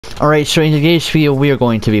Alright, so in today's video we are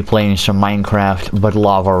going to be playing some Minecraft, but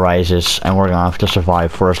lava rises, and we're gonna have to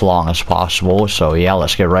survive for as long as possible. So yeah,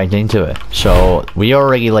 let's get right into it. So we are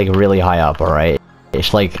already like really high up, alright?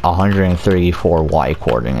 It's like 134 Y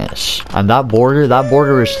coordinates. And that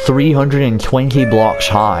border is 320 blocks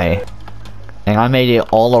high. And I made it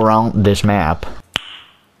all around this map.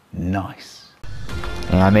 Nice.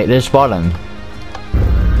 And I made this button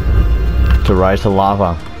to rise the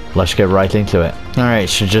lava. Let's get right into it. Alright,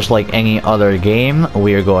 so just like any other game,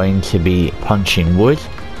 we are going to be punching wood.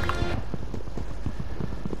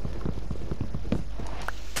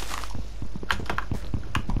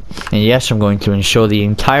 And yes, I'm going to show the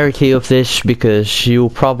entirety of this because you'll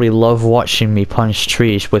probably love watching me punch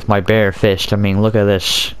trees with my bare fist. I mean, look at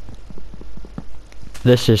this.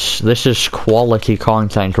 This is quality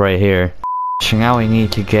content right here. So now we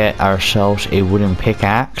need to get ourselves a wooden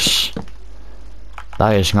pickaxe.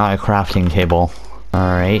 That is not a crafting table.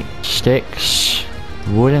 Alright, sticks,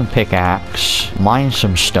 wooden pickaxe, mine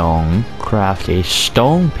some stone, craft a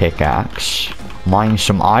stone pickaxe, mine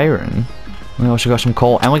some iron. We also got some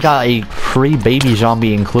coal, and we got a free baby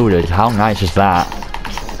zombie included. How nice is that?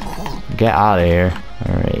 Get out of here.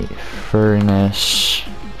 Alright, furnace.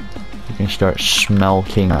 We can start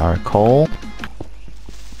smelting our coal.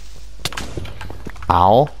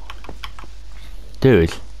 Ow.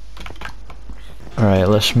 Dude. Alright,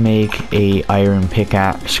 let's make a iron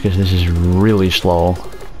pickaxe because this is really slow.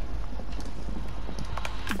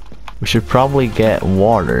 We should probably get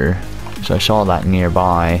water because I saw that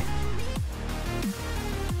nearby.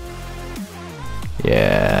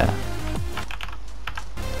 Yeah.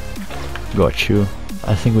 Got you.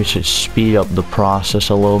 I think we should speed up the process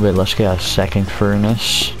a little bit. Let's get a second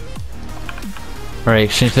furnace.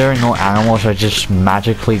 Alright, since there are no animals, I just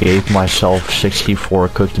magically gave myself 64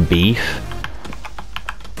 cooked beef.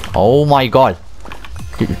 Oh my god.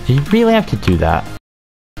 Did you really have to do that?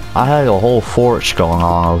 I had a whole fort going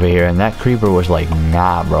on over here and that creeper was like,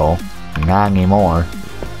 nah bro. Not anymore.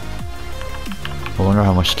 I wonder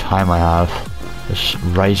how much time I have. This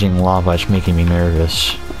rising lava is making me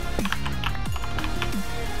nervous.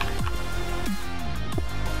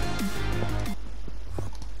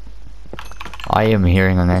 I am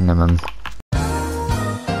hearing an enderman.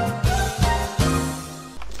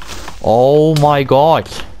 Oh my god!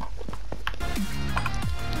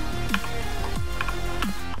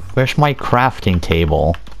 Where's my crafting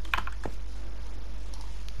table?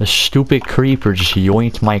 The stupid creeper just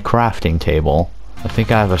yoinked my crafting table. I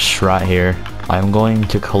think I have a strat here. I'm going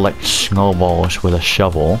to collect snowballs with a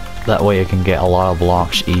shovel. That way I can get a lot of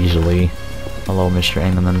blocks easily. Hello, Mr.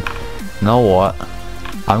 Enderman. You know what?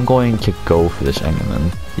 I'm going to go for this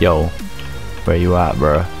Enderman. Yo, where you at,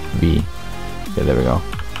 bruh? B. Okay, there we go.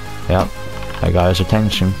 Yep, I got his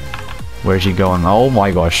attention. Where's he going? Oh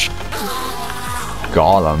my gosh.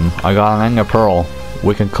 Got him. I got an ender pearl.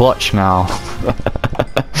 We can clutch now.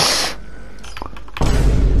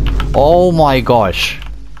 Oh my gosh.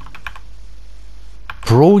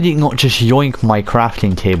 Bro did not just yoink my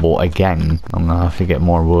crafting table again. I'm gonna have to get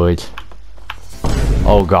more wood.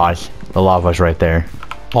 Oh god, the lava's right there.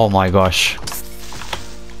 Oh my gosh.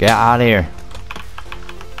 Get out of here.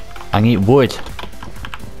 I need wood.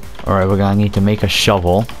 Alright, we're gonna need to make a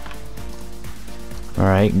shovel.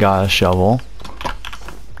 Alright, got a shovel.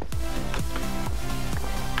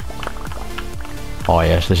 Oh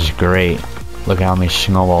yes, this is great. Look at how many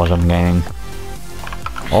snowballs I'm getting.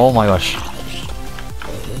 Oh my gosh.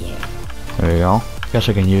 There we go. Guess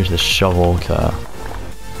I can use this shovel to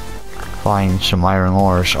find some iron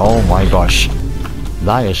ores. Oh my gosh.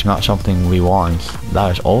 That is not something we want.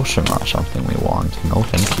 That is also not something we want. No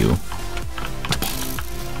thank you.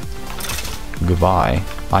 Goodbye.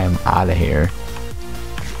 I am out of here.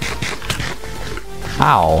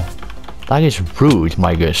 Ow. That is rude,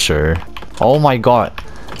 my good sir. Oh my god.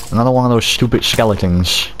 Another one of those stupid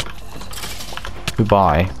skeletons.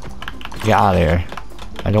 Goodbye. Get out of here.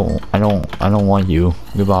 I don't want you.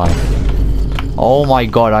 Goodbye. Oh my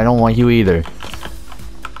god, I don't want you either.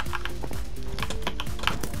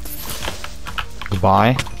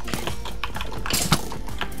 Goodbye.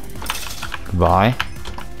 Goodbye.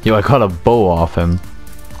 Yo, I got a bow off him.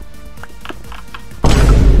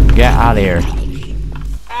 Get out of here.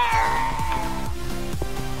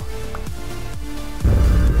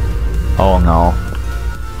 Oh no.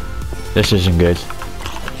 This isn't good.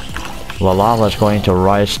 The lava is going to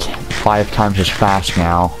rise 5 times as fast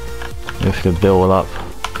now. We have to build up.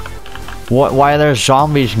 What? Why are there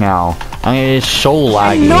zombies now? I mean, it's so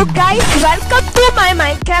laggy. Hello guys, welcome to my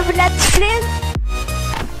Minecraft Let's Play.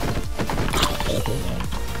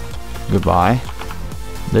 Goodbye.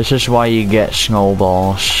 This is why you get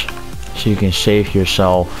snowballs. so you can save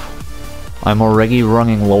yourself. I'm already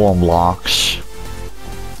running low on blocks.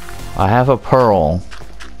 I have a pearl.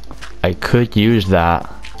 I could use that.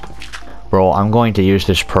 Bro, I'm going to use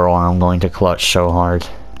this pearl and I'm going to clutch so hard.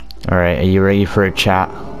 Alright, are you ready for a chat?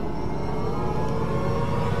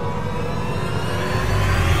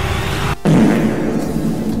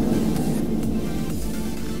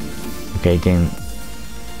 Okay,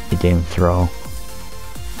 it didn't throw.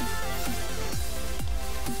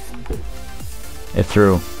 It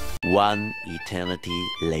threw. One eternity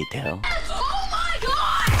later. Oh my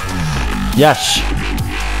god! Yes!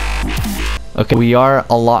 Okay, we are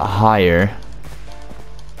a lot higher.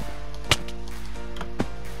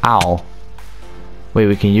 Ow. Wait,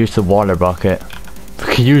 we can use the water bucket.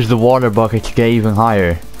 We can use the water bucket to get even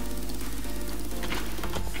higher.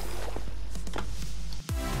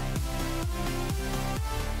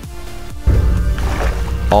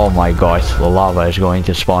 Oh my gosh, the lava is going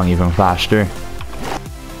to spawn even faster.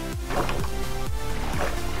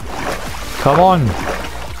 Come on!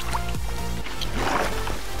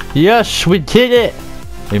 Yes, we did it!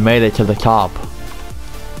 We made it to the top.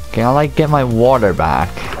 Can I like get my water back?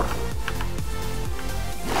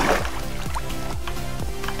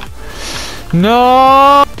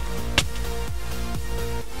 No!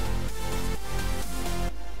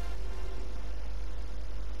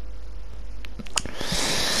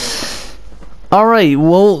 Alright,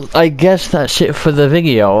 well, I guess that's it for the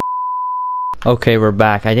video. Okay, we're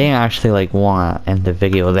back. I didn't actually like want to end the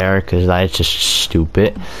video there because that's just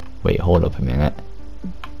stupid. Wait, hold up a minute.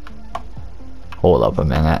 Hold up a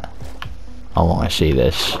minute. I want to see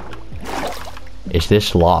this. Is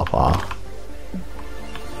this lava?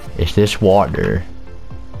 Is this water?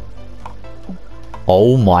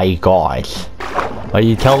 Oh my god. Are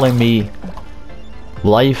you telling me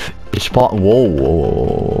life is whoa, whoa, whoa,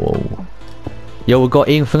 whoa, whoa. Yo, we got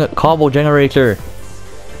infinite cobble generator.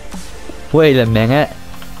 Wait a minute.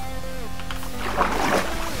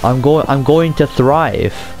 I'm going to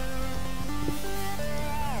thrive.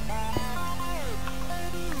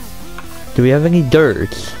 Do we have any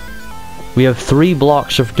dirt? We have 3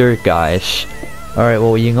 blocks of dirt, guys. Alright,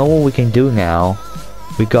 well, you know what we can do now?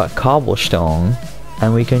 We got cobblestone,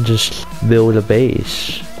 and we can just build a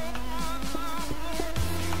base.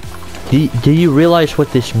 Do you realize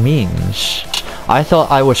what this means? I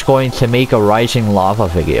thought I was going to make a rising lava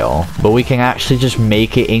video, but we can actually just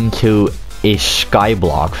make it into a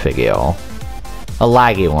skyblock video. A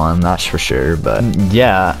laggy one, that's for sure, but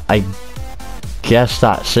yeah, I guess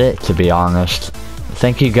that's it, to be honest.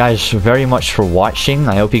 Thank you guys very much for watching.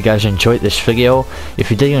 I hope you guys enjoyed this video. If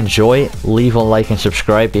you did enjoy it, leave a like and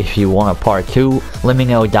subscribe if you want a part 2. Let me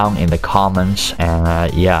know down in the comments,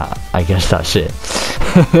 and yeah, I guess that's it.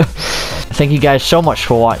 Thank you guys so much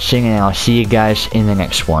for watching, and I'll see you guys in the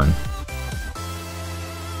next one.